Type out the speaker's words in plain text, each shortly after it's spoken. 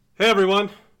Hey everyone,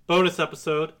 bonus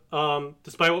episode.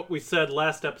 Despite what we said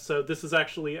last episode, this is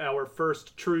actually our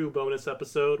first true bonus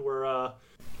episode.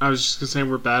 I was just gonna say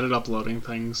we're bad at uploading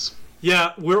things.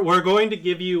 Yeah, we're going to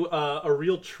give you a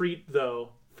real treat though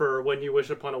for When You Wish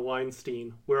Upon a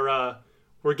Weinstein. We're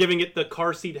giving it the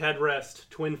car seat headrest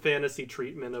twin fantasy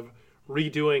treatment of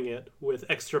redoing it with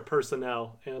extra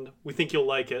personnel, and we think you'll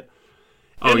like it.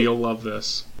 Oh, you'll love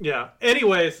this. Yeah.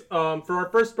 Anyways, for our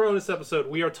first bonus episode,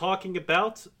 we are talking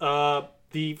about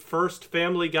the first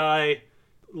Family Guy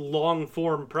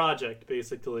long-form project,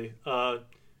 basically.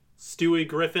 Stewie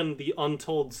Griffin, The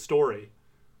Untold Story.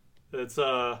 It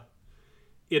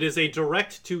is a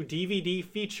direct-to-DVD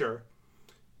feature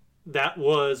that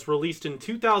was released in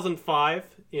 2005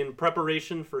 in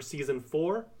preparation for Season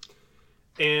 4,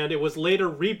 and it was later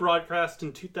rebroadcast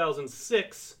in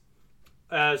 2006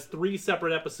 as 3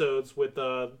 separate episodes with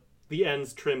the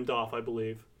ends trimmed off, I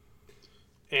believe.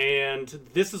 And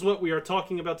this is what we are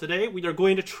talking about today. We are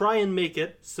going to try and make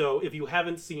it, so if you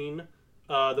haven't seen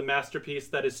the masterpiece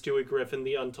that is Stewie Griffin,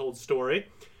 The Untold Story,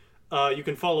 you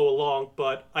can follow along,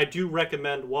 but I do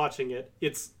recommend watching it.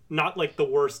 It's not like the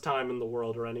worst time in the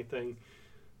world or anything,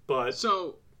 but...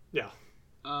 So, yeah.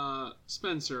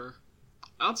 Spencer,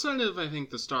 outside of, I think,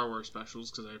 the Star Wars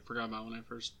specials, because I forgot about when I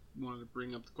first wanted to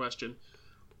bring up the question,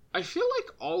 I feel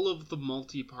like all of the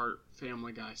multi-part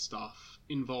Family Guy stuff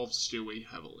involves Stewie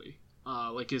heavily.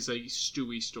 Is a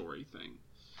Stewie story thing.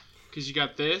 Because you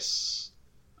got this...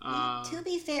 to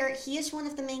be fair, he is one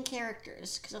of the main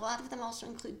characters, because a lot of them also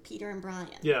include Peter and Brian.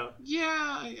 Yeah. Yeah,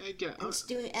 I get And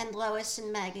Stewie and Lois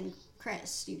and Meg and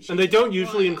Chris, usually. And they don't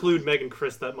usually include Meg and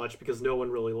Chris that much, because no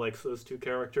one really likes those two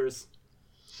characters.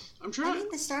 I'm trying... I mean,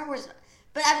 the Star Wars...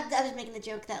 But I was making the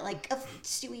joke that,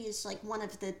 Stewie is, one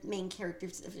of the main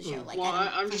characters of the show.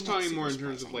 I'm just talking more in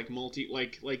terms of, multi...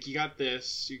 you got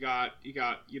this, you got,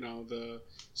 the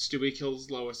Stewie kills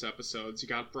Lois episodes, you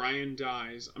got Brian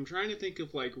dies. I'm trying to think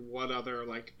of, what other,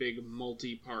 big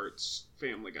multi-parts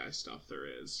Family Guy stuff there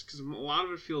is. Because a lot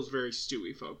of it feels very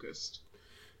Stewie-focused.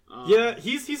 Yeah,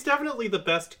 he's definitely the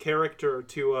best character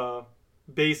to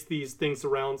base these things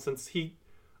around, since he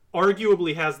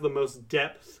arguably has the most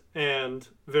depth and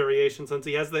variation, since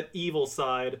he has that evil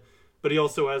side, but he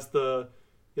also has the,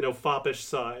 foppish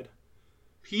side.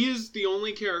 He is the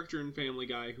only character in Family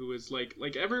Guy who is,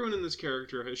 everyone in this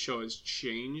show has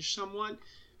changed somewhat,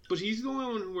 but he's the only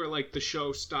one where, the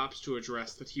show stops to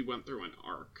address that he went through an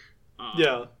arc.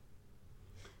 Yeah.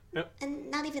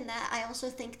 And not even that, I also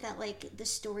think that, the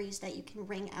stories that you can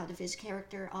wring out of his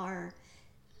character are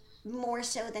more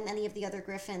so than any of the other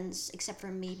Griffins, except for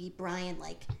maybe Brian,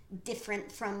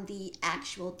 different from the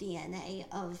actual DNA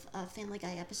of a Family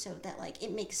Guy episode, that,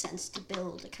 it makes sense to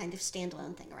build a kind of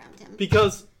standalone thing around him.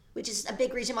 Which is a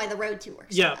big reason why the Road to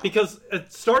works. Yeah, well. because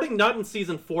starting not in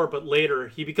Season 4, but later,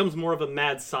 he becomes more of a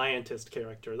mad scientist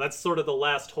character. That's sort of the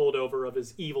last holdover of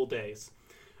his evil days.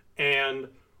 And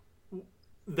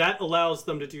that allows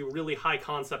them to do really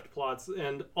high-concept plots,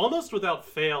 and almost without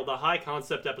fail, the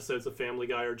high-concept episodes of Family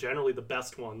Guy are generally the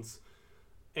best ones.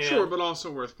 And sure, but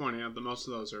also worth pointing out that most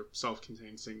of those are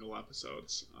self-contained single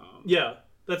episodes. Yeah,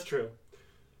 that's true.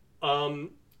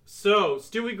 So,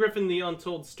 Stewie Griffin, The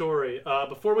Untold Story.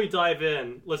 Before we dive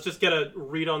in, let's just get a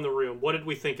read on the room. What did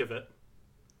we think of it?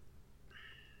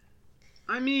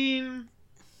 I mean...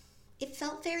 It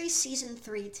felt very Season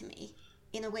 3 to me,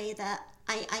 in a way that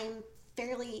I'm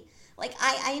fairly...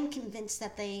 I am convinced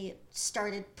that they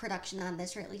started production on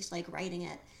this, or at least, writing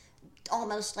it,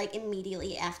 almost,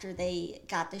 immediately after they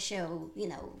got the show,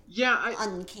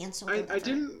 uncanceled. I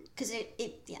didn't... Because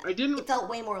it felt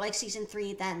way more like Season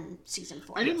 3 than Season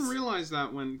 4. I didn't realize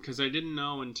that because I didn't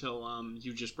know until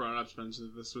you just brought up, Spencer,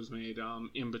 that this was made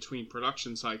in between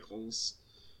production cycles.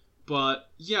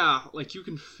 But, yeah, you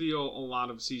can feel a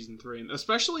lot of Season 3, and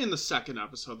especially in the second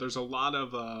episode, there's a lot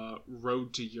of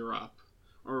Road to Europe,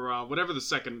 or whatever the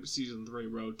second Season 3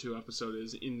 Road to episode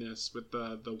is in this, with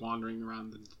the wandering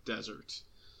around the desert.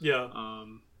 Yeah.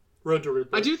 Road to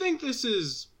Rupert. I do think this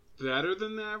is better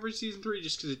than the average Season 3,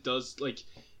 just because it does,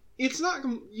 it's not,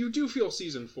 you do feel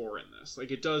Season 4 in this.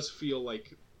 It does feel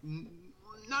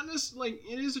not necessarily,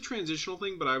 it is a transitional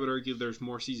thing, but I would argue there's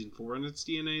more Season 4 in its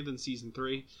DNA than Season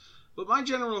 3. But my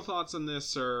general thoughts on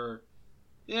this are,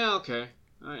 yeah, okay.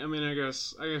 I mean, I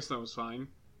guess that was fine.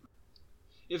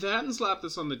 If they hadn't slapped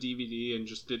this on the DVD and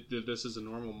just did this as a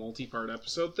normal multi-part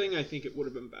episode thing, I think it would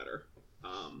have been better.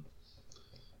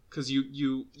 Because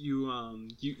you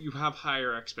have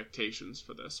higher expectations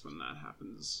for this when that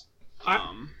happens.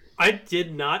 I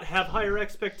did not have higher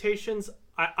expectations.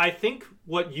 I think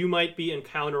what you might be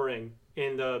encountering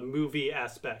in the movie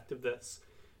aspect of this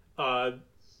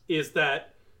is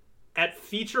that at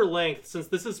feature length, since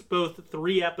this is both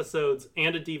 3 episodes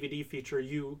and a DVD feature,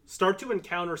 you start to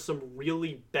encounter some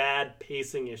really bad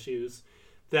pacing issues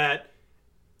that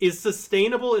is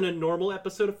sustainable in a normal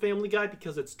episode of Family Guy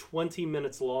because it's 20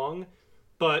 minutes long,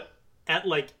 but at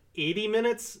like 80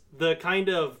 minutes, the kind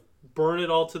of burn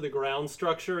it all to the ground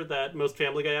structure that most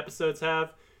Family Guy episodes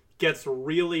have gets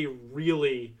really,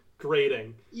 really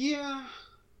grating. Yeah.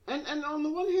 And on the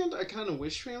one hand, I kind of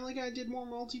wish Family Guy did more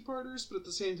multi-parters, but at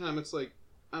the same time, it's like,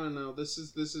 I don't know, this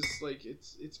is like,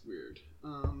 it's weird.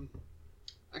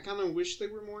 I kind of wish they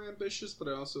were more ambitious, but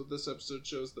also this episode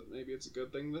shows that maybe it's a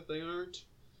good thing that they aren't.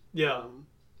 Yeah.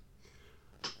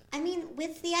 I mean,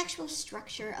 with the actual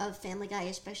structure of Family Guy,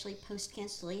 especially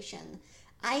post-cancellation,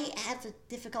 I have a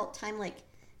difficult time, like,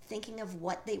 thinking of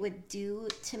what they would do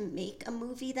to make a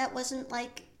movie that wasn't,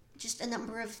 like, just a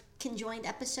number of conjoined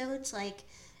episodes, like,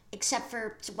 except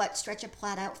for what stretch a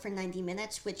plot out for 90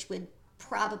 minutes, which would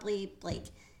probably, like,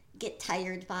 get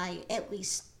tired by at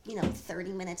least,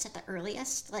 30 minutes at the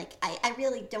earliest. Like, I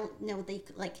really don't know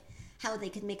how they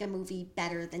could make a movie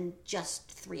better than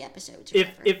just 3 episodes.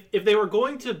 If they were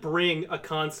going to bring a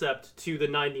concept to the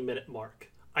 90-minute mark,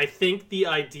 I think the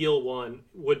ideal one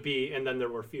would be And Then There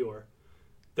Were Fewer.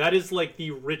 That is like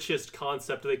the richest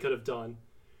concept they could have done.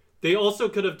 They also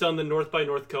could have done the North by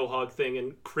North Quahog thing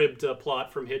and cribbed a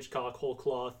plot from Hitchcock whole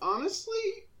cloth.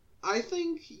 Honestly, I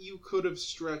think you could have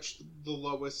stretched the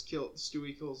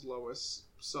Stewie kills Lois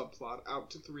subplot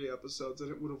out to 3 episodes and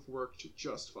it would have worked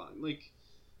just fine. Like,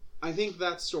 I think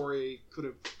that story could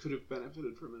have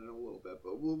benefited from it in a little bit,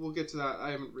 but we'll get to that.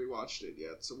 I haven't rewatched it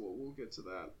yet, so we'll get to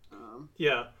that.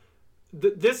 Yeah,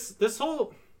 this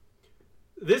whole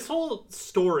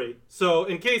story. So,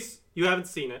 in case you haven't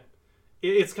seen it,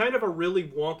 it's kind of a really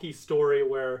wonky story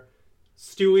where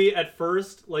Stewie at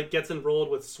first gets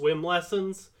enrolled with swim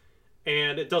lessons,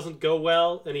 and it doesn't go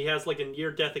well, and he has a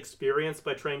near-death experience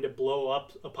by trying to blow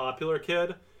up a popular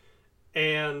kid,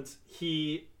 and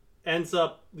he ends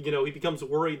up, he becomes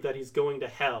worried that he's going to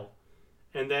hell,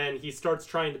 and then he starts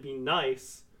trying to be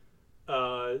nice,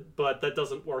 but that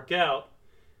doesn't work out,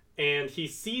 and he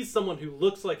sees someone who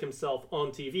looks like himself on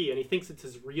TV, and he thinks it's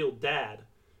his real dad.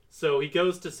 So he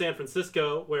goes to San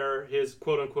Francisco, where his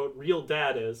quote-unquote real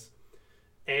dad is,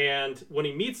 and when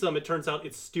he meets him, it turns out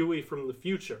it's Stewie from the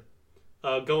future,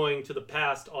 going to the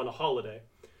past on a holiday.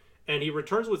 And he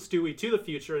returns with Stewie to the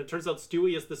future, and it turns out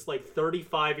Stewie is this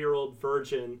 35-year-old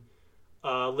virgin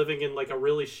living in a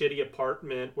really shitty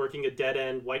apartment, working a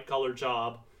dead-end white-collar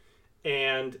job,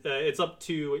 and it's up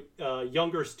to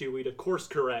younger Stewie to course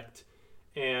correct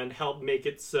and help make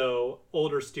it so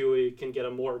older Stewie can get a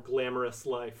more glamorous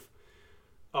life.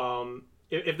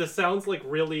 If this sounds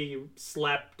really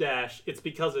slapdash, it's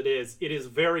because it is. It is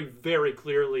very, very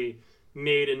clearly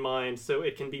made in mind so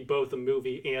it can be both a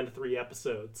movie and 3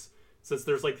 episodes, since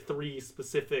there's 3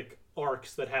 specific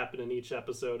arcs that happen in each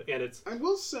episode, and it's... I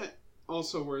will say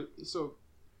also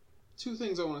 2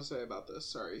 things I want to say about this.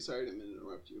 Sorry, I didn't mean to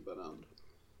interrupt you, but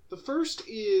the first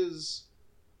is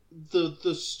the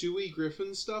Stewie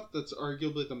Griffin stuff that's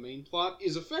arguably the main plot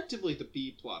is effectively the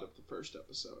B plot of the first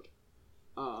episode.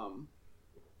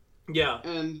 Yeah.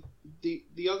 And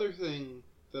the other thing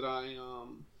that I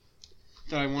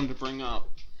wanted to bring up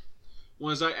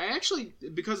was I actually,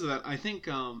 because of that, I think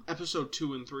episode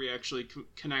 2 and 3 actually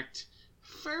connect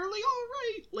fairly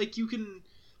alright. You can,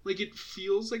 it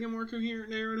feels like a more coherent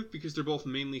narrative because they're both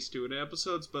mainly Stewie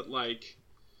episodes, but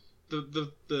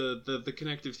the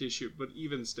connective tissue, but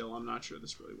even still, I'm not sure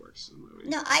this really works in the movie.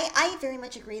 No, I very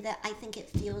much agree that I think it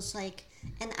feels like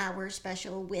an hour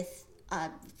special with,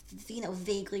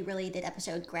 vaguely related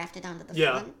episode grafted onto the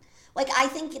front. I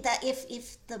think that if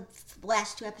the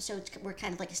last 2 episodes were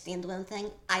kind of like a standalone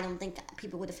thing, I don't think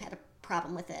people would have had a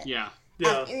problem with it. Yeah.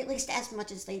 Yeah. At least as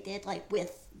much as they did,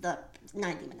 with the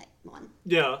 90-minute one.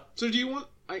 Yeah. So do you want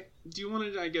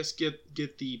to, I guess, get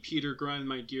the Peter grind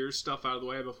my gears stuff out of the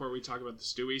way before we talk about the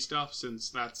Stewie stuff, since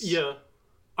that's... Yeah.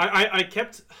 I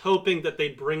kept hoping that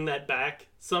they'd bring that back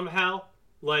somehow.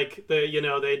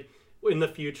 They'd... In the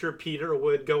future, Peter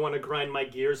would go on a grind my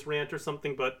gears rant or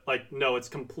something, but, no, it's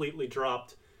completely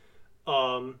dropped.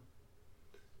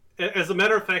 As a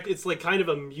matter of fact, it's, kind of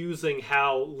amusing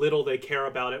how little they care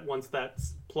about it once that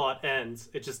plot ends.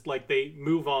 It's just, they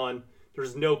move on.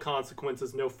 There's no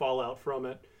consequences, no fallout from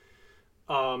it.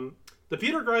 The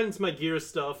Peter grinds my gears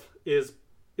stuff is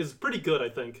pretty good, I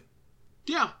think.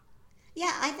 Yeah.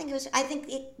 Yeah, I think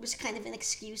it was kind of an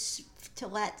excuse to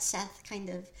let Seth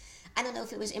kind of... I don't know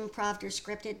if it was improv or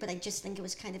scripted, but I just think it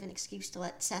was kind of an excuse to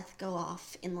let Seth go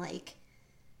off and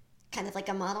kind of like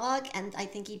a monologue, and I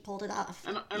think he pulled it off.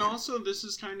 And also, this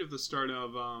is kind of the start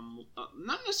of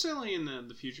not necessarily in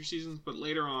the future seasons, but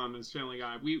later on as Family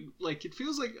Guy, we like it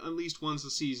feels like at least once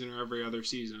a season or every other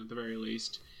season at the very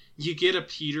least, you get a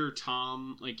Peter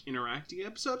Tom like interacting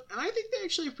episode, and I think they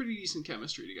actually have pretty decent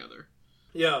chemistry together.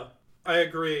 Yeah, I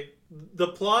agree. The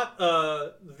plot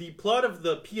of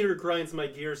the Peter grinds my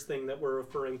gears thing that we're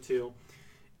referring to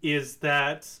is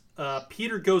that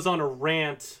Peter goes on a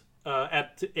rant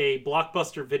at a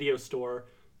Blockbuster video store.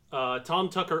 Tom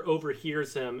Tucker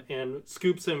overhears him and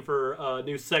scoops him for a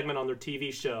new segment on their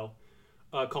TV show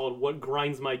called What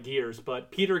Grinds My Gears. But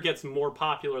Peter gets more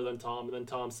popular than Tom, and then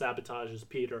Tom sabotages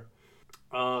Peter.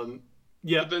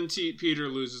 Yeah. But then Peter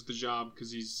loses the job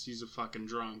because he's a fucking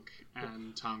drunk,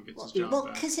 and Tom gets his job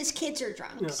back. Because his kids are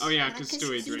drunk. Yeah. Oh yeah, because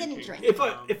Stewie's he drinking. didn't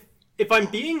drink. If I'm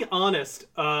being honest,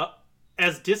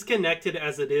 as disconnected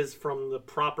as it is from the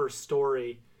proper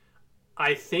story,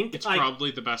 I think it's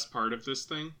probably the best part of this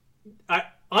thing.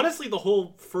 Honestly, the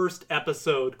whole first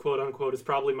episode, quote unquote, is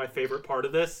probably my favorite part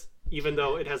of this, even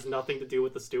though it has nothing to do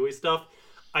with the Stewie stuff.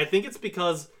 I think it's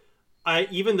because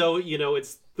even though,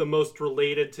 it's the most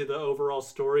related to the overall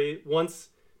story, once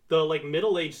the like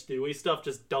middle-aged Stewie stuff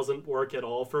just doesn't work at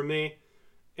all for me.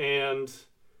 And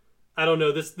I don't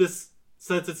know, this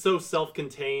since it's so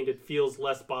self-contained, it feels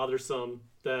less bothersome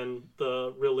than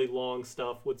the really long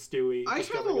stuff with Stewie I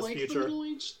kind of like future. The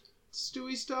middle-aged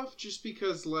Stewie stuff just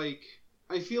because, like,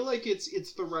 I feel like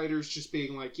it's the writers just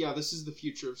being like, yeah, this is the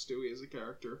future of Stewie as a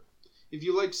character. If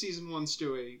you like season 1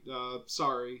 Stewie,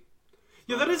 sorry.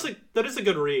 Yeah, that is a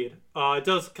good read. It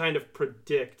does kind of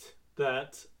predict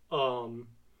that.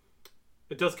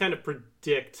 It does kind of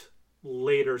predict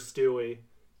later Stewie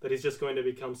that he's just going to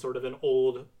become sort of an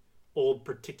old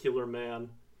particular man.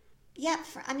 Yeah,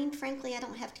 frankly, I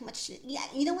don't have too much. Yeah,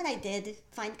 you know what I did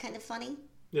find kind of funny?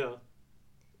 Yeah.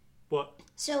 What?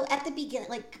 So at the beginning,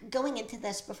 like going into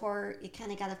this, before you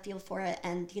kind of got a feel for it,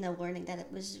 and learning that it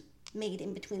was made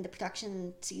in between the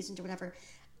production seasons or whatever.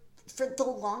 For the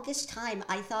longest time,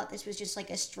 I thought this was just like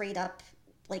a straight up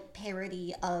like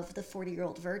parody of the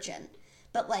 40-Year-Old Virgin.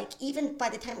 But like even by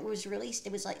the time it was released,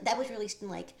 it was like that was released in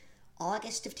like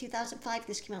August of 2005.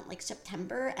 This came out in like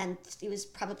September, and it was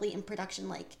probably in production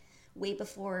like way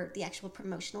before the actual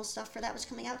promotional stuff for that was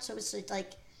coming out. So it was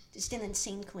like just an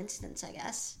insane coincidence, I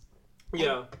guess.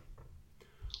 Yeah.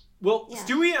 Well, yeah.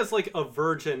 Stewie as like a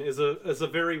virgin is a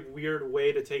very weird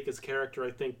way to take his character,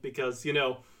 I think, because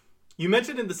you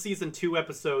mentioned in the season 2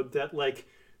 episode that like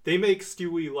they make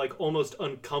Stewie like almost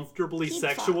uncomfortably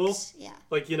sexual. Fucks. Yeah.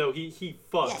 Like he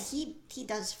fucks. Yeah, he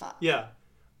does fuck. Yeah,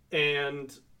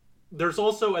 and there's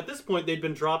also at this point they'd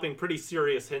been dropping pretty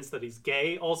serious hints that he's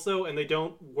gay also, and they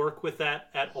don't work with that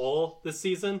at all this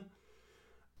season.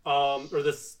 Or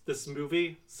this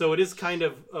movie, so it is kind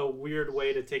of a weird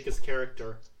way to take his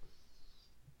character.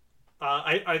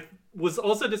 I was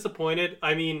also disappointed.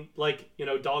 I mean, like,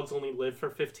 dogs only live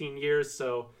for 15 years,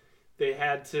 so they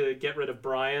had to get rid of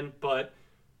Brian, but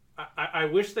I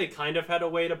wish they kind of had a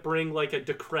way to bring, like, a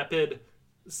decrepit,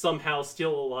 somehow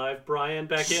still alive Brian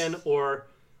back in, or,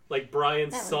 like,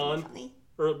 Brian's son.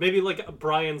 Or maybe, like,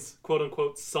 Brian's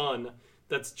quote-unquote son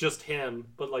that's just him,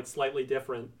 but, like, slightly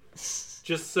different.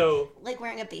 Just so... Like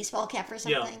wearing a baseball cap or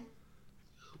something?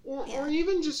 Yeah. Or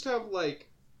even just have, like,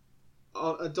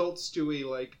 adult Stewie,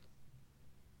 like,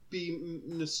 be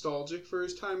nostalgic for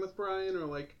his time with Brian, or,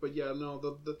 like, but yeah, no,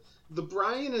 the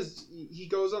Brian is, he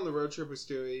goes on the road trip with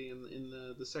Stewie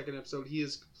in the second episode. He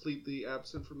is completely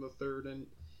absent from the third, and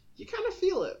you kind of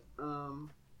feel it.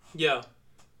 Yeah.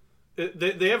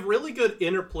 They have really good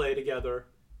interplay together,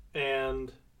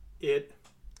 and it...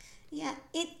 Yeah,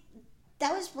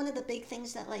 that was one of the big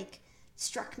things that, like,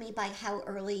 struck me by how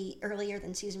earlier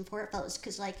than season 4 it felt,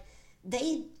 because, like,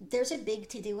 there's a big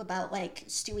to-do about, like,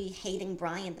 Stewie hating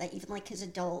Brian that even, like, his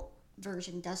adult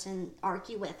version doesn't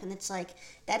argue with, and it's, like,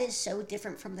 that is so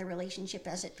different from the relationship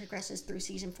as it progresses through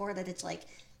season 4 that it's, like,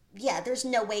 yeah, there's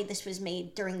no way this was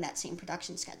made during that same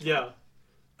production schedule. Yeah.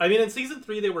 I mean, in season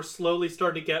 3, they were slowly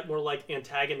starting to get more, like,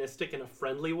 antagonistic in a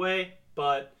friendly way,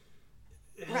 but...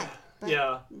 Right.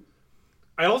 Yeah.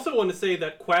 I also want to say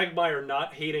that Quagmire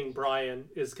not hating Brian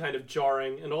is kind of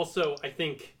jarring, and also, I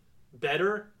think,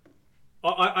 better.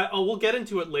 We'll get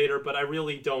into it later, but I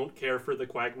really don't care for the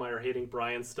Quagmire hating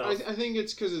Brian stuff. I think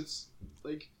it's because it's,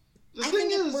 like... The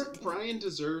thing is, Brian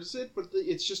deserves it, but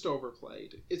it's just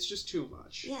overplayed. It's just too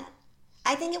much. Yeah.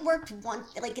 I think it worked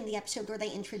once, like in the episode where they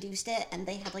introduced it and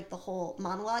they had, like, the whole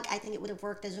monologue. I think it would have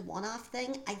worked as a one-off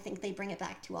thing. I think they bring it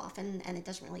back too often, and it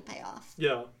doesn't really pay off.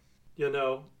 Yeah.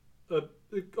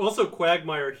 Also,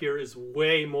 Quagmire here is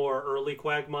way more early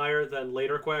Quagmire than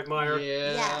later Quagmire.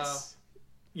 Yeah. Yes.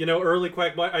 You know, early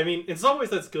Quagmire, I mean, in some ways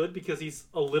that's good because he's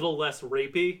a little less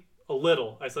rapey. A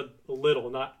little. I said a little,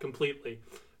 not completely.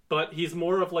 But he's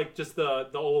more of like just the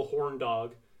old horn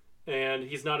dog. And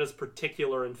he's not as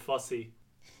particular and fussy.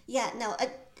 Yeah, no,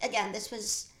 again, this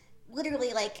was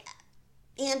literally like,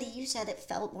 Andy, you said it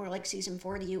felt more like season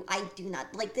 4 to you. I do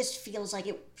not. Like, this feels like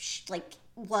it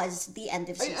was the end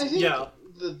of season 4. I think Yeah.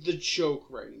 the joke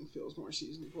writing feels more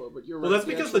season 4, but you're right. Well, that's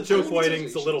because the joke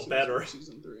writing's a little better.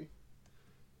 Season 3.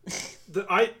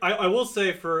 I will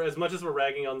say, for as much as we're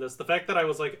ragging on this, the fact that I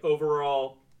was like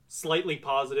overall slightly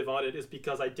positive on it is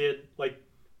because I did like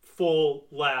full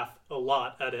laugh a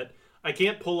lot at it. I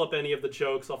can't pull up any of the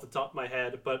jokes off the top of my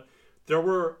head, but there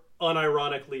were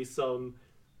unironically some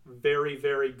very,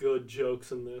 very good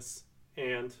jokes in this.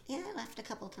 And Yeah, I laughed a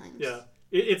couple times. yeah,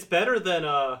 it's better than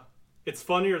it's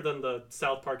funnier than the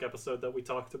South Park episode that we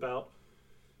talked about.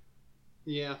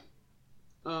 Yeah.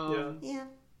 Yeah.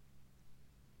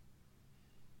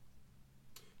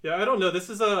 Yeah, I don't know. This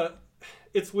is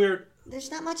it's weird.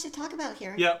 There's not much to talk about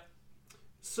here. Yeah.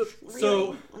 So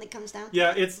when it comes down to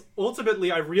yeah, it. it's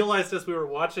ultimately, I realized as we were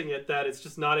watching it that it's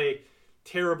just not a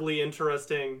terribly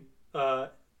interesting,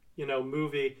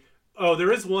 movie. Oh,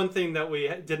 there is one thing that we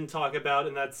didn't talk about,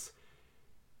 and that's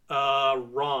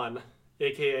Ron,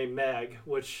 aka Meg,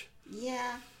 which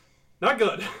Yeah. not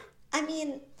good. I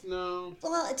mean, No.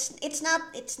 well, it's not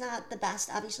the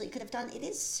best. Obviously, it could have done. It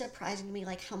is surprising to me,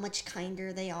 like how much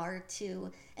kinder they are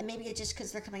to, and maybe it's just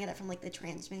because they're coming at it from like the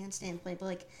trans man standpoint. But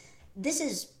like, this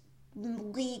is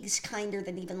leagues kinder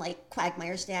than even like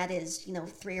Quagmire's dad is.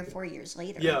 3 or 4 years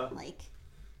later. Yeah. Like.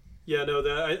 Yeah, no,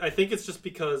 I think it's just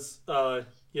because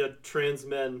trans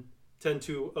men tend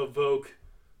to evoke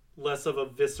less of a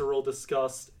visceral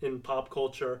disgust in pop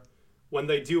culture when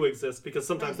they do exist, because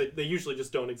sometimes they usually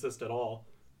just don't exist at all.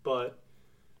 But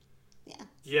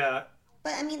yeah.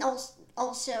 But I mean,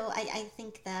 also I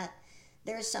think that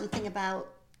there's something about,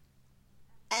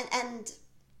 and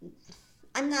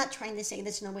I'm not trying to say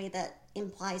this in a way that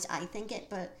implies I think it,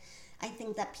 but I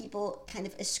think that people kind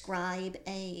of ascribe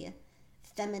a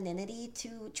femininity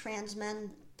to trans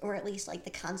men, or at least like the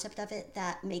concept of it,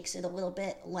 that makes it a little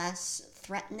bit less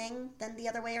threatening than the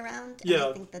other way around. Yeah. And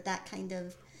I think that kind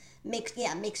of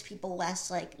makes people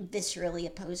less like viscerally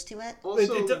opposed to it.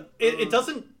 Also, It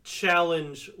doesn't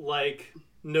challenge like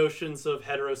notions of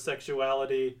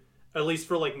heterosexuality, at least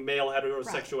for like male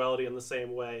heterosexuality, in the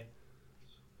same way.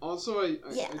 Also, I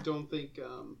Yeah. don't think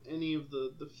any of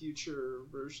the future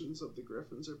versions of the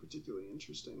Griffins are particularly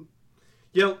interesting.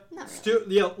 Yeah, Not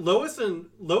really. Lois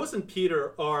and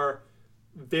Peter are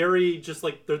very just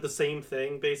like they're the same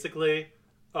thing basically.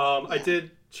 I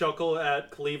did chuckle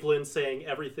at Cleveland saying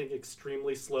everything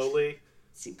extremely slowly.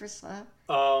 Super slow.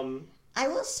 Um, I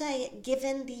will say,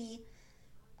 given the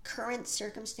current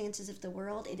circumstances of the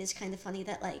world, it is kind of funny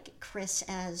that like Chris,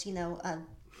 as a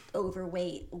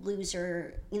overweight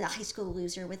loser, high school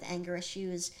loser with anger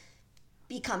issues,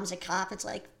 becomes a cop. It's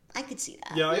like, I could see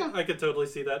that. yeah, I could totally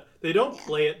see that. They don't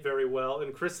play it very well,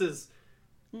 and Chris's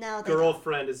No, they don't.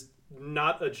 girlfriend is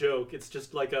not a joke. It's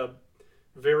just like a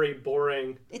very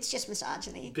boring It's just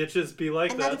misogyny, bitches be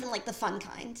like and that. not even like the fun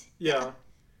kind. Yeah.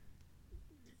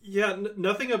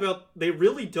 Nothing about... They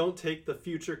really don't take the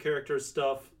future character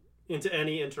stuff into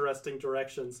any interesting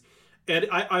directions. And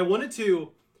I wanted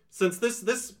to... Since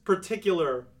this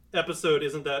particular episode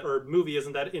isn't that... Or movie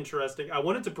isn't that interesting, I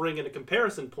wanted to bring in a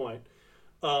comparison point.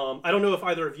 I don't know if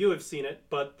either of you have seen it,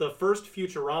 but the first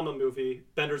Futurama movie,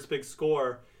 Bender's Big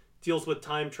Score, deals with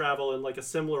time travel in like a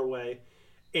similar way.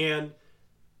 And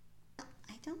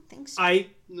I don't think so.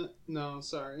 No,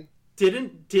 sorry.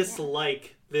 didn't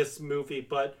dislike this movie,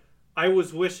 but I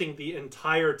was wishing the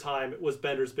entire time it was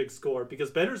Bender's Big Score,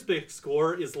 because Bender's Big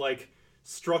Score is like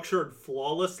structured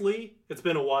flawlessly. It's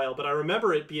been a while, but I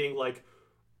remember it being like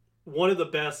one of the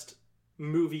best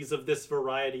movies of this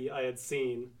variety I had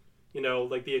seen.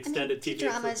 Like the extended TV.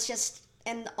 Futurama is just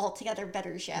an altogether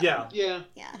better show. Yeah. Yeah.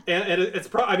 Yeah. And it's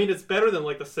better than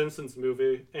like the Simpsons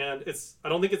movie, and I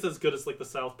don't think it's as good as like the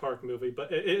South Park movie, but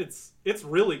it's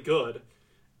really good.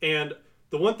 And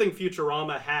the one thing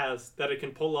Futurama has that it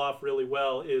can pull off really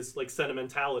well is like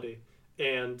sentimentality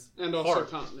and also heart.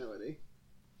 continuity.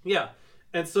 Yeah.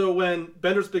 And so when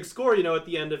Bender's Big Score, at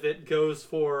the end of it goes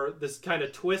for this kind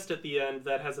of twist at the end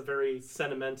that has a very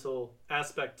sentimental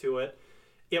aspect to it,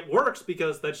 it works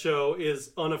because that show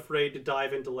is unafraid to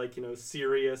dive into like,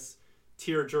 serious,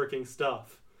 tear-jerking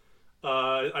stuff.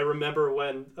 I remember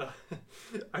when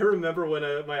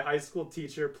my high school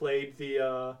teacher played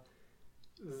the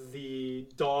the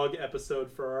dog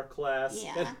episode for our class.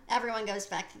 Yeah, everyone goes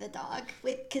back to the dog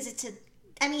because it's a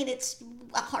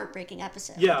heartbreaking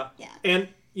episode. Yeah. Yeah. And,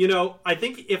 I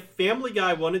think if Family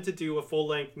Guy wanted to do a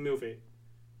full-length movie,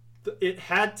 it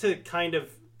had to kind of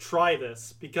try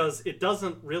this because it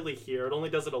doesn't really here. It only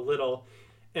does it a little.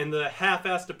 And the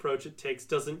half-assed approach it takes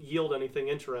doesn't yield anything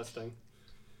interesting.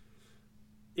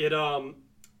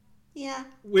 Yeah.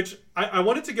 Which I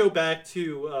wanted to go back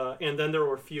to, and then there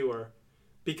were fewer.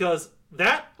 Because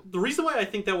the reason why I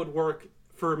think that would work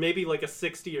for maybe like a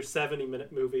 60 or 70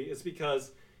 minute movie is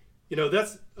because,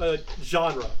 that's a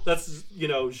genre. That's,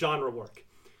 genre work.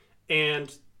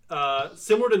 And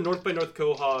similar to North by North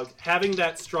Quahog, having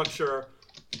that structure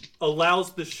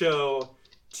allows the show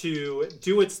to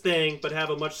do its thing, but have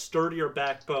a much sturdier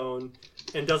backbone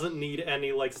and doesn't need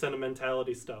any like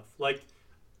sentimentality stuff. Like,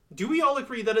 do we all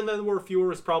agree that In Then There Were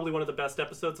Fewer is probably one of the best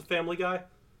episodes of Family Guy?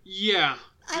 Yeah.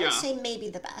 I would say maybe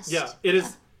the best. Yeah, it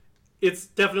is. It's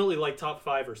definitely like top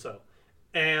 5 or so.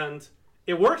 And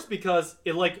it works because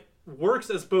it like works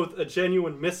as both a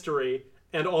genuine mystery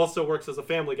and also works as a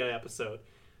Family Guy episode.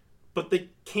 But they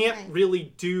can't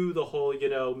really do the whole,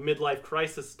 midlife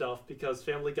crisis stuff because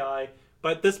Family Guy,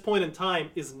 by this point in time,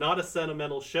 is not a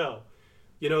sentimental show.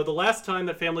 The last time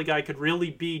that Family Guy could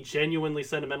really be genuinely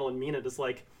sentimental and mean it is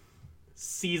like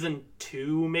season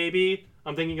 2, maybe.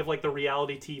 I'm thinking of like the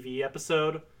reality TV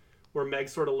episode where Meg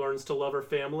sort of learns to love her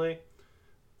family.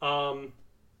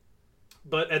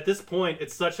 But at this point,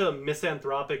 it's such a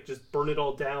misanthropic, just burn it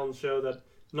all down show that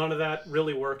none of that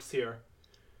really works here.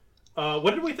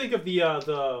 What did we think of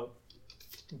the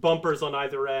bumpers on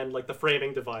either end, like the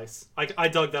framing device? I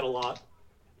dug that a lot.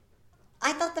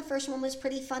 I thought the first one was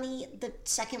pretty funny. The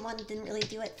second one didn't really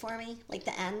do it for me, like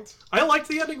the end. I liked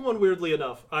the ending one, weirdly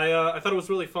enough. I thought it was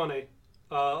really funny.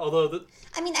 Although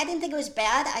I didn't think it was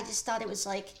bad. I just thought it was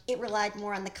like it relied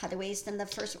more on the cutaways than the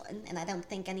first one, and I don't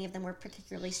think any of them were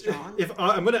particularly strong. If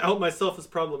I'm going to out myself as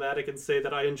problematic and say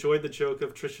that I enjoyed the joke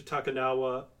of Trisha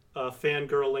Takanawa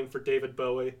fangirling for David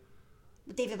Bowie.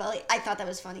 David Bowie, I thought that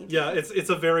was funny. Too. Yeah, it's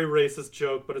a very racist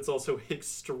joke, but it's also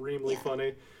extremely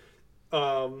funny.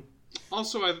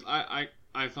 Also, I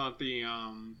thought the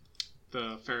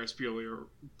Ferris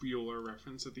Bueller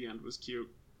reference at the end was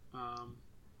cute.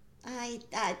 I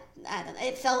don't know.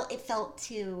 It felt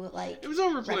too like it was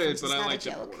overplayed, but I liked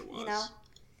it for what it was.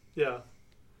 Yeah.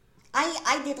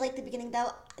 I did like the beginning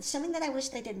though. Something that I wish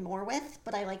they did more with,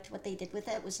 but I liked what they did with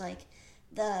it was like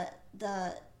the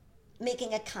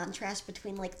making a contrast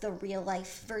between like the real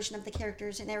life version of the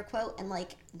characters in air quote and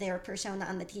like their persona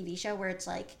on the TV show, where it's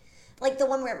like the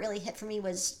one where it really hit for me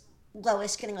was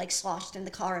Lois getting like sloshed in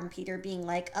the car and Peter being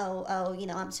like, oh,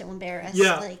 I'm so embarrassed.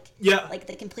 Like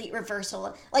the complete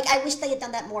reversal. Like I wish they had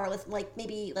done that more with like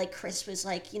maybe like Chris was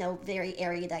like, very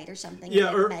erudite or something. Yeah,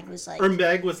 and, like,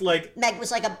 Meg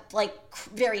was like a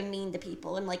very mean to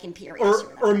people and like imperious.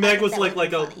 Or Meg was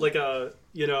like a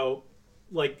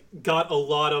like got a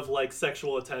lot of like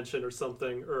sexual attention or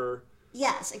something, or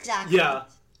yes, exactly. Yeah.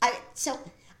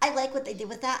 I like what they did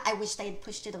with that. I wish they had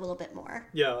pushed it a little bit more.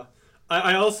 Yeah.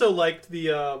 I also liked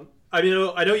the I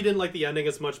know you didn't like the ending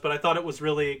as much, but I thought it was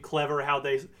really clever how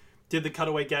they did the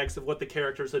cutaway gags of what the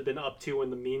characters had been up to in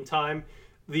the meantime.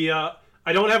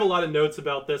 I don't have a lot of notes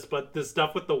about this, but the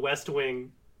stuff with the West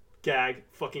Wing gag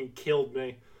fucking killed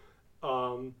me.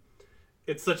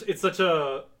 It's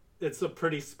a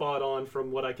pretty spot on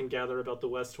from what I can gather about the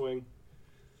West Wing.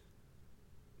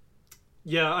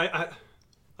 Yeah,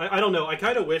 I don't know. I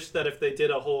kind of wish that if they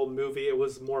did a whole movie, it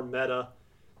was more meta.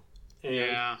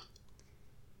 Yeah.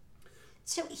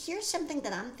 So here's something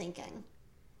that I'm thinking.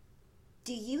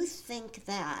 Do you think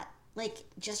that, like,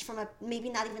 just from a, maybe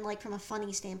not even like from a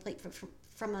funny standpoint, but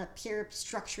from a pure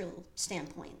structural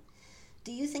standpoint,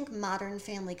 do you think modern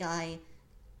Family Guy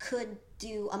could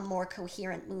do a more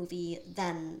coherent movie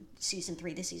than season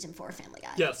 3 to season 4 Family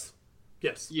Guy? Yes.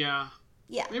 Yeah.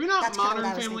 Yeah. Maybe not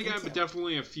modern Family Guy, but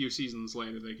definitely a few seasons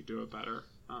later they could do it better.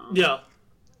 Yeah.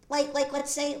 Like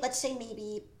let's say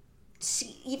maybe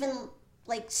even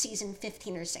like season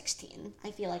 15 or 16. I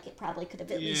feel like it probably could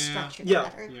have at least structured it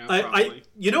better. Yeah, probably.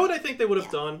 You know what I think they would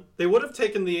have done? They would have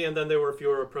taken the And Then There Were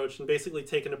Fewer approach and basically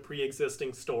taken a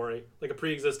pre-existing story, like a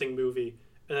pre-existing movie,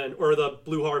 or the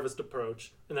Blue Harvest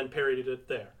approach, and then parodied it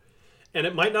there. And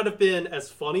it might not have been as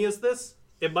funny as this.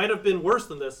 It might have been worse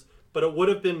than this, but it would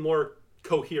have been more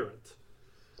coherent.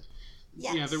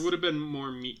 Yes. Yeah, there would have been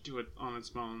more meat to it on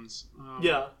its bones.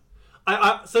 Yeah.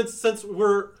 Since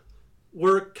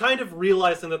we're kind of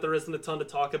realizing that there isn't a ton to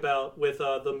talk about with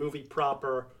the movie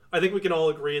proper, I think we can all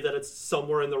agree that it's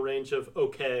somewhere in the range of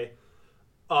okay.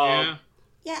 Yeah.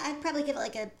 Yeah, I'd probably give it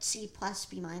like a C plus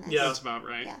B minus. Yeah. That's about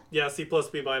right. Yeah. Yeah, C plus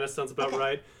B minus sounds about Okay.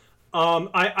 right.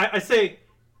 I say,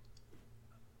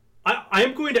 I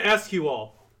am going to ask you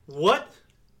all, what,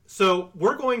 so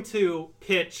we're going to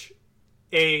pitch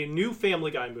a new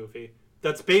Family Guy movie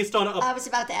that's based on I a was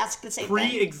about to ask the same thing.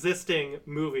 pre-existing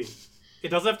movie. It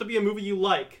doesn't have to be a movie you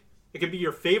like. It can be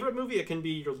your favorite movie, it can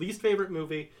be your least favorite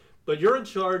movie, but you're in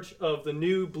charge of the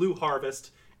new Blue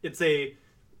Harvest. It's a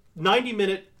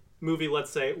 90-minute movie, let's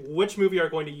say. Which movie are you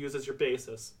going to use as your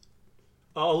basis?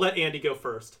 I'll let Andy go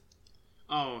first.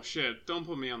 Oh shit! Don't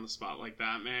put me on the spot like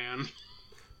that, man.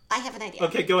 I have an idea.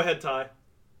 Okay, go ahead, Ty.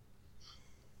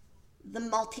 The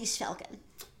Maltese Falcon.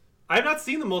 I have not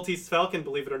seen the Maltese Falcon,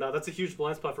 believe it or not. That's a huge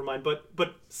blind spot for mine,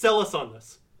 but sell us on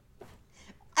this.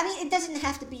 I mean, it doesn't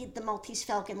have to be the Maltese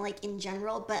Falcon, like, in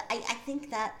general, but I think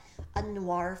that a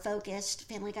noir-focused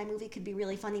Family Guy movie could be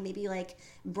really funny. Maybe, like,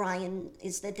 Brian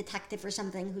is the detective or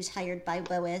something who's hired by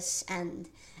Lois, and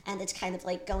it's kind of,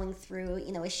 like, going through,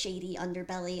 you know, a shady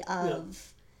underbelly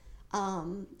of,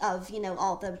 you know,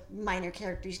 all the minor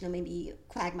characters. You know, maybe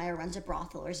Quagmire runs a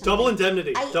brothel or something. Double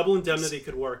Indemnity. Double Indemnity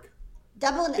could work.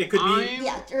 It could be...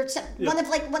 Yeah, or one of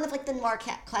the noir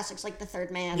classics, like The Third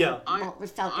Man, Yeah.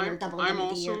 with Falcon, or Double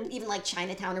Indemnity, or even like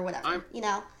Chinatown or whatever. You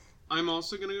know. I'm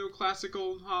also gonna go classic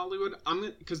old Hollywood.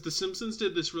 Because The Simpsons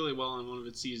did this really well in one of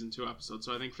its season 2 episodes,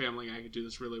 so I think Family Guy could do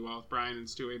this really well with Brian and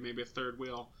Stewie, maybe a third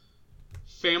wheel.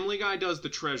 Family Guy does The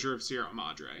Treasure of Sierra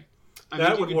Madre. I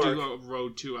think you could do a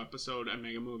Road 2 episode and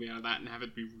make a movie out of that and have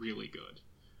it be really good.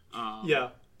 Yeah.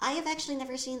 I have actually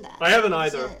never seen that. I haven't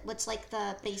either. What's like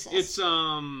the basis? It's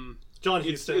John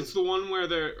Huston. It's the one where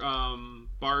they're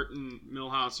Bart and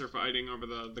Milhouse are fighting over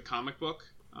the comic book.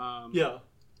 Yeah.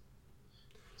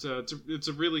 So it's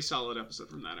a really solid episode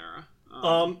from that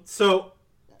era. So,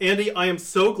 Andy, I am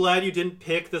so glad you didn't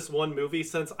pick this one movie,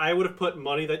 since I would have put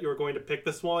money that you were going to pick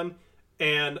this one,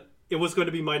 and it was going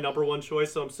to be my number one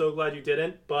choice, so I'm so glad you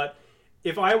didn't. But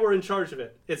if I were in charge of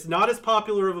it, it's not as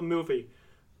popular of a movie,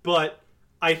 but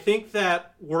I think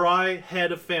that were I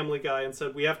head of Family Guy and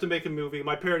said, we have to make a movie,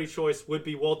 my parody choice would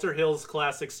be Walter Hill's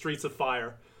classic Streets of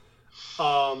Fire.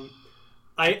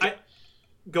 I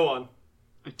go on.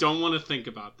 I don't want to think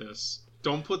about this.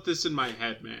 Don't put this in my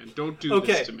head, man. Don't do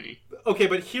this to me. Okay,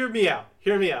 but hear me out.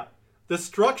 Hear me out. The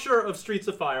structure of Streets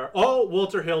of Fire, all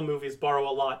Walter Hill movies borrow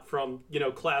a lot from, you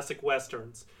know, classic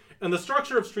westerns. And the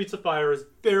structure of Streets of Fire is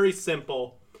very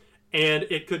simple, and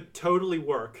it could totally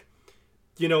work.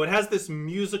 You know, it has this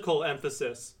musical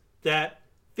emphasis that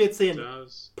fits in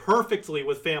perfectly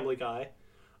with Family Guy.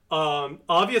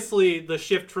 Obviously, the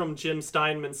shift from Jim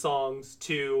Steinman songs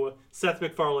to Seth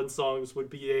MacFarlane songs would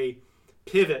be a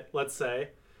pivot, let's say.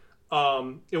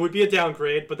 It would be a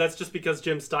downgrade, but that's just because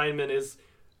Jim Steinman is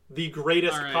the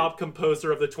greatest pop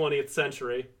composer of the 20th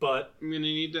century. But I'm going to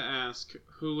need to ask,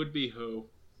 who would be who?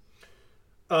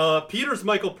 Peter's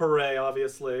Michael Pare,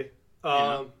 obviously.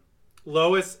 Yeah.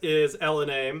 Lois is Ellen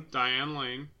Aim. Diane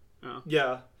Lane.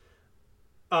 Yeah.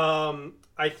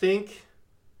 I think...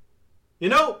 You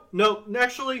know, no,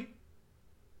 actually...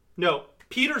 No,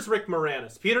 Peter's Rick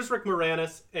Moranis. Peter's Rick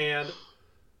Moranis and...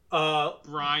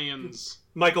 Brian's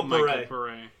Michael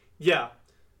Pare. Yeah.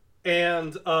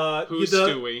 And... Who's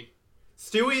Stewie?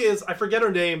 Stewie is... I forget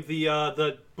her name.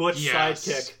 The butch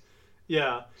sidekick.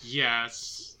 Yeah.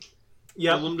 Yes.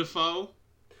 Yeah. Willem Dafoe?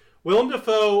 Willem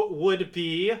Dafoe would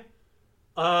be...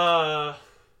 Damn,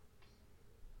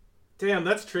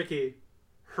 that's tricky.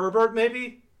 Herbert,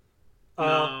 maybe?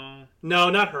 No.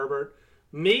 No, not Herbert.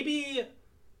 Maybe,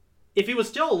 if he was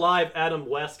still alive, Adam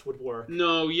West would work.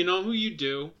 No, you know who you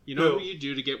do? You know who you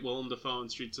do to get Willem Dafoe in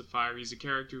Streets of Fire? He's a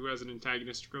character who has an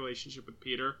antagonistic relationship with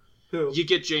Peter. Who? You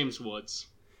get James Woods.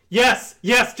 Yes,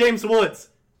 James Woods.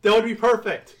 That would be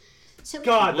perfect. So,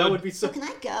 God, that would be so... So can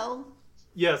I go?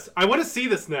 Yes, I want to see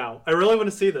this now. I really want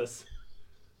to see this.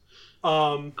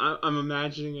 I'm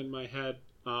imagining in my head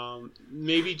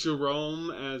maybe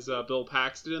Jerome as Bill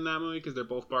Paxton in that movie because they're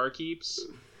both barkeeps.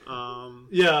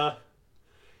 Yeah.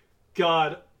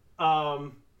 God.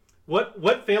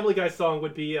 What Family Guy song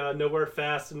would be Nowhere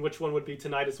Fast, and which one would be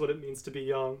Tonight Is What It Means to Be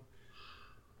Young?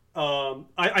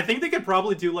 I think they could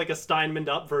probably do like a Steinman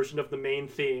up version of the main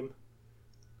theme.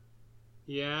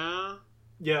 Yeah.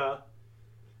 Yeah.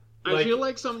 I feel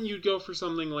like you'd go for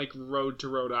something like Road to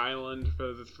Rhode Island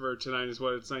for Tonight Is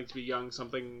What It's Like to Be Young,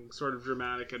 something sort of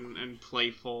dramatic and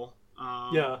playful.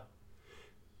 Yeah.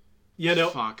 You know,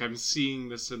 fuck, I'm seeing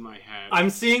this in my head. I'm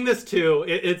seeing this too.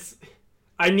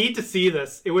 I need to see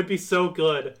this. It would be so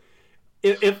good.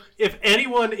 If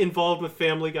anyone involved with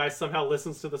Family Guy somehow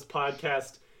listens to this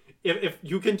podcast, if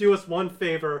you can do us one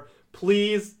favor,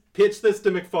 please pitch this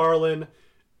to MacFarlane.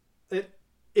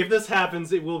 if this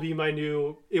happens, it will be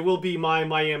my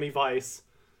Miami Vice.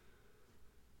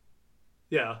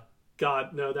 Yeah.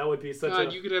 God, no, that would be such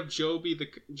God, you could have Joe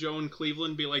and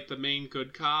Cleveland be like the main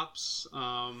good cops.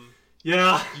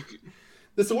 Yeah.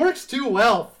 This works too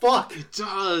well. Fuck. It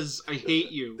does. I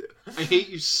hate you. I hate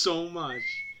you so much.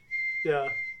 Yeah.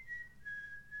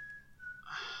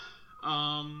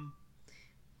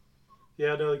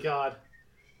 Yeah, no, God.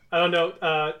 I don't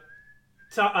know.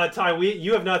 Ty,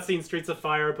 you have not seen Streets of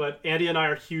Fire, but Andy and I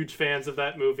are huge fans of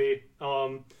that movie.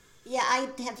 Yeah, I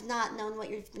have not known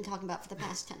what you've been talking about for the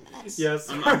past 10 minutes. Yes.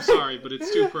 I'm sorry, but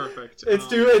it's too perfect. It's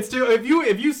too.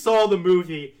 If you saw the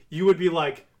movie, you would be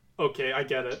like, okay, I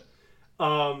get it.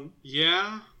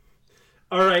 Yeah.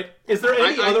 All right. Is there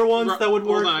any other ones that would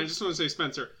work? Hold on, I just want to say,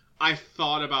 Spencer, I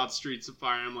thought about Streets of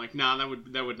Fire. I'm like, nah, that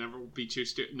would never be too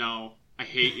stupid. No, I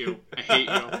hate you. I hate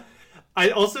you. I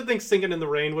also think Singing in the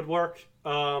Rain would work.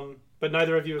 But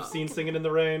neither of you have seen Singing in the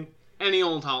Rain. Any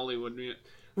old Hollywood. Yeah,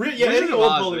 Wizard any of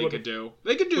old Oz Hollywood.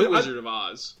 They could do Wizard of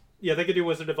Oz. Yeah, they could do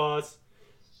Wizard of Oz.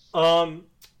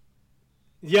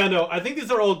 Yeah, no, I think these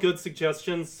are all good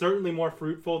suggestions. Certainly more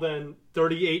fruitful than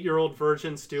 38-year-old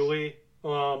virgin Stewie.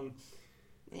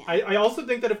 Yeah. I also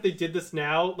think that if they did this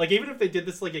now, like even if they did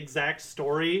this like exact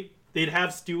story, they'd have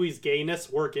Stewie's gayness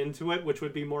work into it, which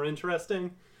would be more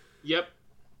interesting. Yep.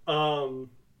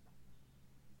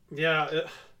 Yeah.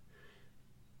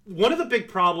 One of the big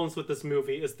problems with this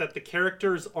movie is that the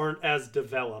characters aren't as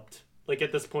developed, like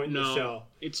at this point in the show.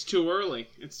 It's too early.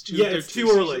 It's too early.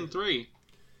 Season 3.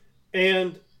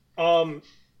 And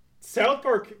South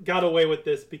Park got away with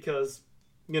this because,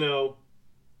 you know,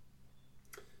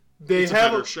 it's a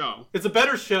better show. It's a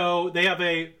better show. They have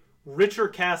a richer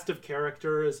cast of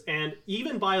characters, and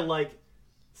even by like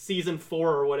season 4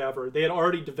 or whatever, they had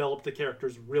already developed the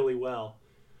characters really well.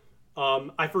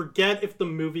 I forget if the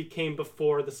movie came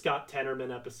before the Scott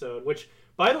Tenorman episode, which,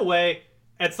 by the way,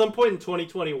 at some point in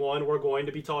 2021, we're going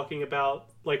to be talking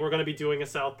about, like, we're going to be doing a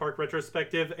South Park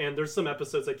retrospective, and there's some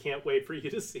episodes I can't wait for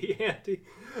you to see, Andy.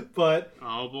 But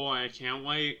oh boy, I can't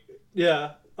wait.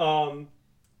 Yeah.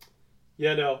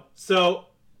 Yeah, no. So,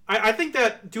 I think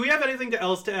that, do we have anything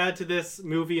else to add to this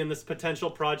movie and this potential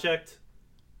project?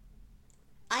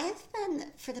 I have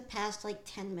been, for the past,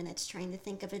 10 minutes, trying to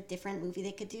think of a different movie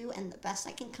they could do, and the best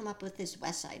I can come up with is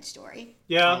West Side Story.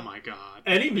 Yeah. Oh my god.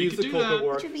 Any musical could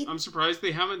work. I'm surprised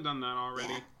they haven't done that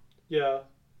already. Yeah.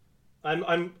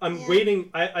 I'm waiting.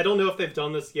 I don't know if they've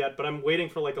done this yet, but I'm waiting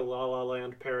for, a La La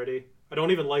Land parody. I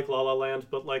don't even like La La Land,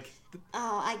 but, no,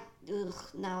 I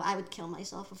would kill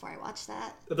myself before I watched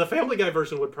that. The Family Guy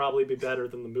version would probably be better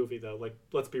than the movie, though.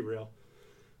 Let's be real.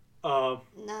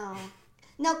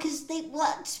 No, because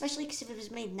especially because if it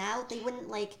was made now, they wouldn't,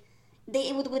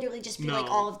 it would literally just be,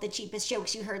 all of the cheapest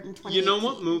jokes you heard in 2018. You know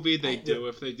what movie they'd do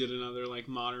if they did another,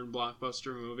 modern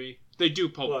blockbuster movie? They do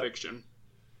Pulp Fiction.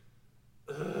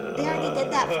 They already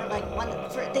did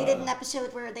that they did an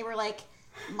episode where they were,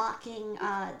 mocking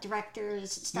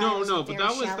directors' styles. No, but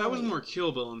that was more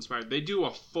Kill Bill inspired. They do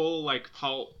a full,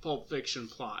 Pulp Fiction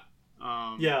plot.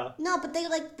 Yeah. No, but they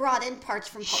brought in parts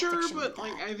from Pulp Fiction. Sure, but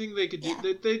I think they could. Yeah.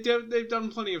 They've done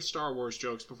plenty of Star Wars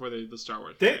jokes before they did the Star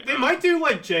Wars. They might do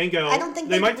Django. I don't think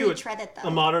they might do it,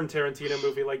 a modern Tarantino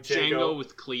movie like Django. Django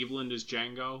with Cleveland as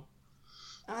Django.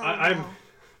 I'm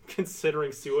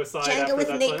considering suicide. Django after with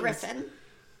that Nate sentence. Griffin.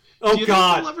 Oh, do you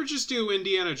God. think they'll ever just do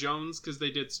Indiana Jones because they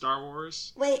did Star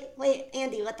Wars? Wait,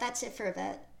 Andy, let that sit for a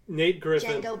bit. Nate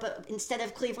Griffin. Django, but instead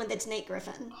of Cleveland, it's Nate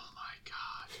Griffin. Oh my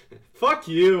God. Fuck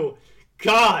you.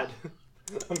 God.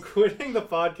 I'm quitting the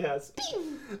podcast.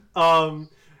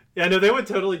 Yeah, no, they would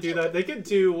totally do that. They could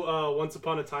do Once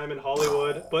Upon a Time in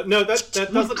Hollywood, but no, that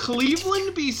doesn't. Would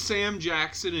Cleveland be Sam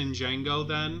Jackson in Django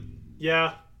then?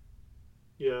 Yeah.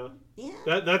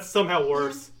 That's somehow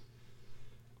worse.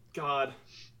 Yeah. God.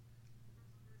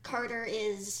 Carter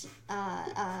is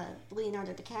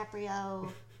Leonardo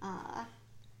DiCaprio.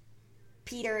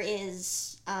 Peter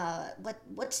is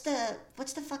what's the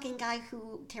fucking guy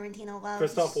who Tarantino loves?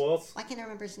 Christoph Waltz. I can't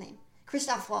remember his name.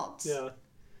 Christoph Waltz. Yeah.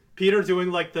 Peter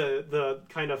doing the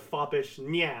kind of foppish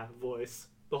 "nya" voice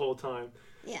the whole time.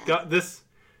 Yeah. God, this.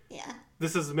 Yeah.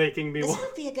 This is making me. This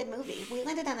would be a good movie. We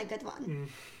landed on a good one.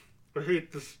 I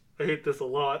hate this. I hate this a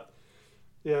lot.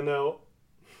 Yeah. No.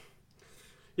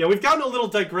 Yeah, we've gotten a little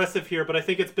digressive here, but I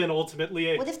think it's been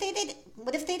ultimately What if they did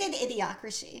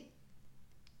Idiocracy?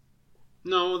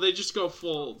 No, they just go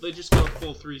full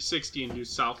 360 and do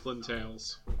Southland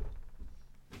Tales.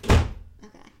 Okay.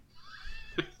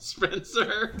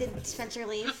 Spencer. Did Spencer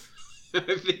leave? I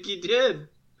think he did.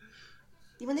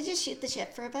 You want to just shoot the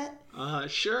shit for a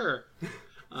bit? Sure.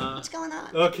 What's going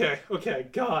on? Okay,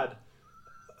 God.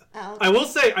 Oh,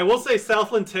 okay. I will say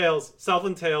Southland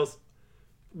Tales.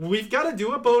 We've got to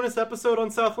do a bonus episode on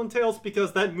Southland Tales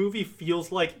because that movie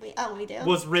feels like we do?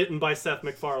 was written by Seth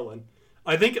MacFarlane.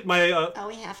 I think my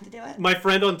we have to do it. my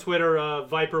friend on Twitter,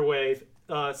 Viperwave,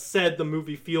 said the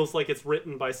movie feels like it's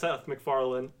written by Seth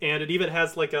MacFarlane, and it even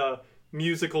has like a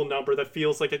musical number that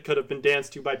feels like it could have been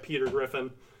danced to by Peter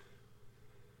Griffin.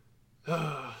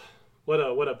 What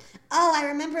a Oh, I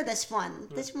remember this one.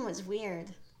 This one was weird.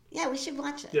 Yeah, we should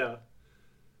watch it. yeah.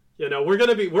 You know, we're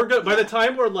gonna by the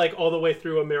time we're like all the way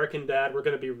through American Dad, we're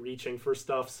gonna be reaching for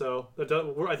stuff. So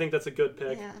I think that's a good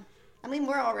pick. Yeah. I mean,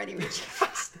 we're already reaching.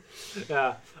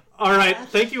 Yeah. All right.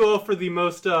 Thank you all for the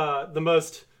most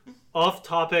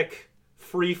off-topic,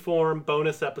 free-form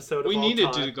bonus episode of all time. We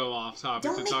needed to go off topic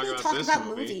Don't to make talk me about talk this about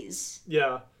movie. movies.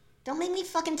 Yeah. Don't make me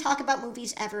fucking talk about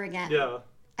movies ever again. Yeah.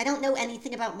 I don't know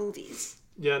anything about movies.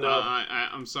 Yeah. No.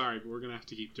 I'm sorry, but we're gonna have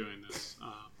to keep doing this.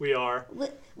 We are.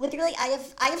 Literally, I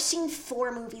have seen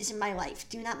 4 movies in my life.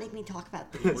 Do not make me talk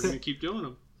about these. We're gonna keep doing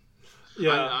them.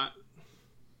 Yeah.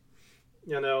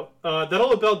 You know,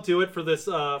 that'll about do it for this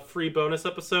free bonus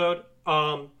episode.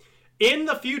 In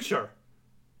the future,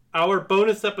 our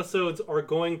bonus episodes are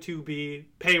going to be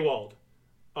paywalled.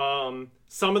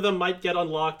 Some of them might get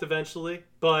unlocked eventually,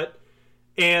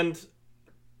 and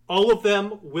all of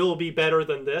them will be better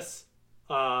than this.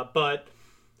 But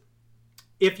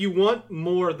if you want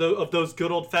more of those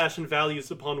good old-fashioned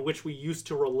values upon which we used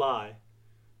to rely,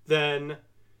 then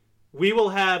we will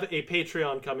have a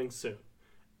Patreon coming soon.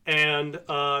 And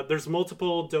there's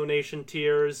multiple donation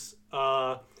tiers.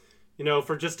 You know,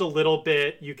 for just a little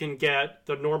bit, you can get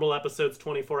the normal episodes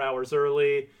 24 hours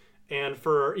early. And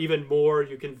for even more,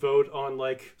 you can vote on,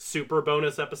 like, super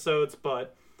bonus episodes.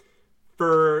 But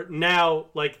for now,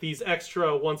 like, these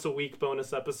extra once-a-week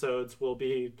bonus episodes will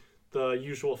be the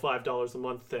usual $5 a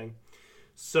month thing.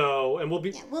 So, and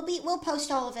we'll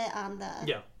post all of it on the...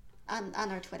 Yeah. On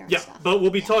our Twitter and yeah, stuff. But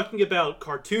we'll be talking about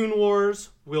Cartoon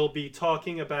Wars. We'll be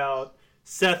talking about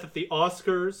Seth at the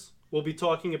Oscars. We'll be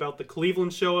talking about the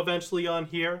Cleveland Show eventually on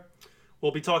here.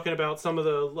 We'll be talking about some of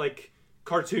the like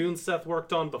cartoons Seth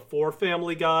worked on before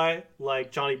Family Guy, like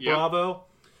Johnny Bravo.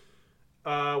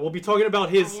 We'll be talking about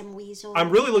his... I Am Weasel. I'm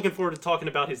really looking forward to talking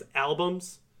about his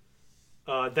albums.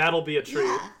 That'll be a treat.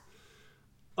 Yeah.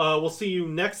 We'll see you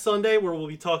next Sunday where we'll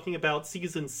be talking about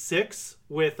season 6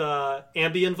 with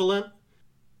Ambivalent.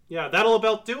 Yeah, that'll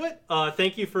about do it.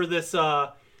 Thank you for this.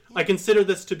 I consider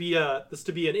this to be an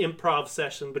improv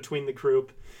session between the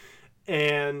group,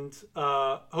 and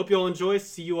hope you all enjoy.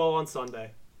 See you all on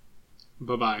Sunday.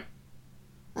 Bye-bye.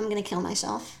 I'm gonna kill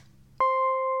myself.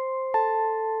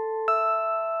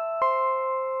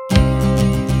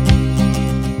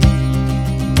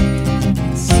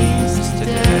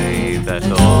 That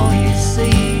all you see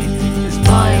is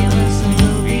violence in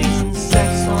movies and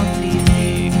sex on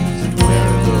TV, and where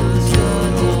are those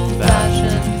good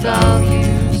old-fashioned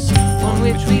values on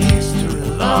which we used to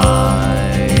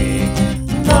rely?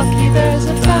 Lucky there's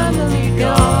a Family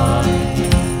Guy.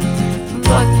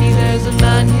 Lucky there's a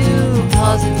man who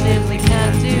positively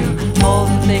can do all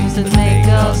the things that make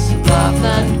us laugh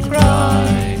and cry.